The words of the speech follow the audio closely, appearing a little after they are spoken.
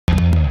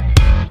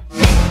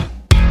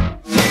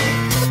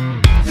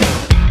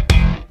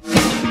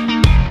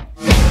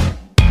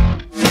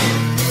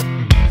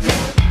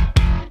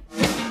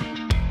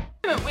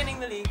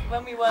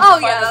we won. Oh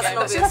the yeah,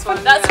 final that's game. an obvious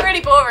one. That's yeah.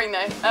 really boring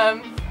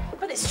though.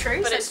 But it's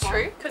true. But it's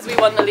true because we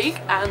won the league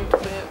and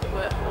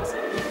we're awesome.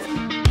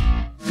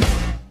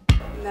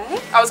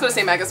 Meg? I was going to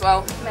say Meg as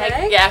well.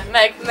 Meg? Yeah,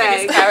 Meg.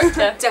 Meg. Biggest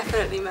character.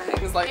 Definitely Meg.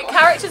 It was like, Your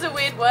character's a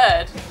weird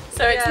word,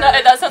 so it's Yeah.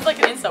 not. That sounds like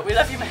an insult. We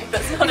love you, Meg.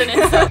 That's not an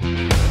insult.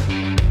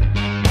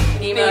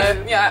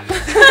 Emo. Yeah.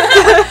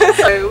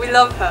 So we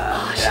love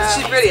her. Yeah.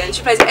 She's brilliant.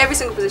 She plays every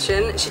single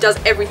position. She does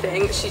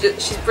everything.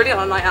 She's brilliant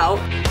on a night out.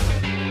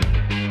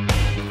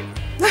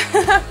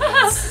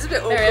 This is a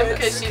bit awkward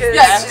because she's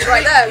she's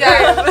right there.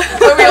 Yeah.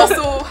 But we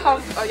also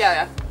have. Oh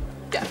yeah.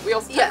 We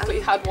also Yeah. technically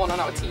had one on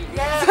our team.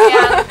 Yeah,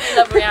 Rihanna. We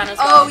love Rihanna as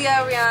well. Oh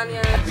yeah, Rihanna.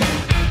 Yeah.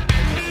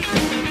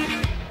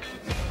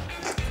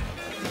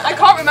 I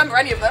can't remember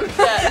any of them.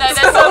 Yeah, no,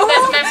 there's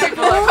memory I can't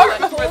blocks.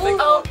 remember a thing.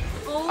 Oh,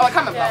 Oh, I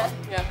can't remember that one.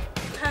 Yeah.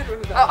 Can't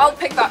remember that. I'll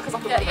pick that because I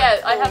can remember.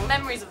 yeah, I have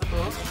memories of the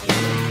ball.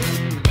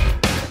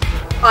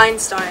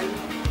 Einstein.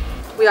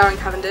 We are in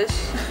Cavendish.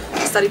 We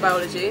study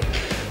biology.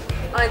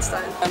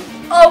 Einstein.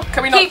 Oh,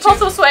 Can we not Pete choose-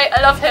 Postlethwaite,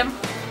 I love him.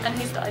 And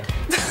he's died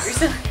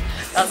recently.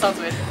 That sounds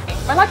weird.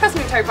 My life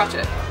personally Terry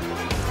Pratchett.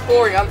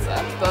 Boring answer,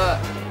 but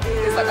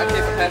he's like my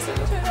favourite person.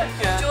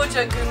 Yeah.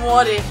 Georgia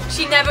Gunwadi.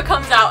 She never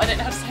comes out. I don't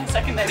know how to say her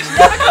second name. She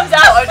never comes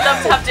out. I'd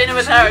love to have dinner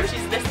with her if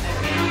she's listening.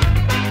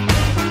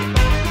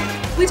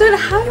 We don't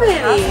have any.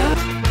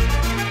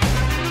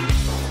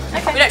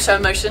 Okay. We don't show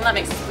emotion. That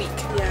makes us weak.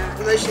 Yeah,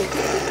 emotionally.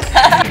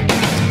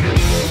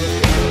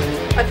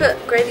 I put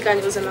gravy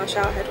granules in our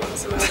shower head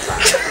once and I was like,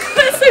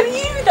 That's so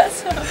you. That's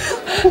so.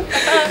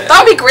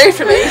 That'd be great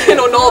for me, you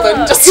know,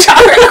 Northern, just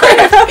showering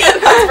grave.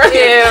 That's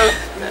brilliant.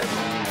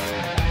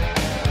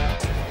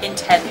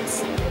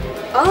 Intense.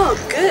 oh,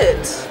 good.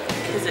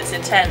 Because it's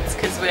intense.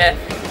 Because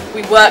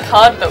we work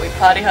hard, but we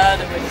party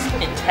hard, and we're just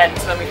intense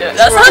when we do it.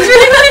 That sounds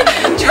really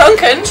nice.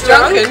 Drunken.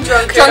 Drunken is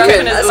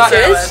That's also a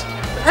good. word.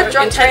 I've had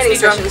drunk training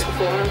Intensely drunk. sessions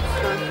before.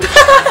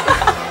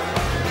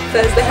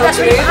 Thursday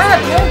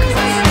afternoon.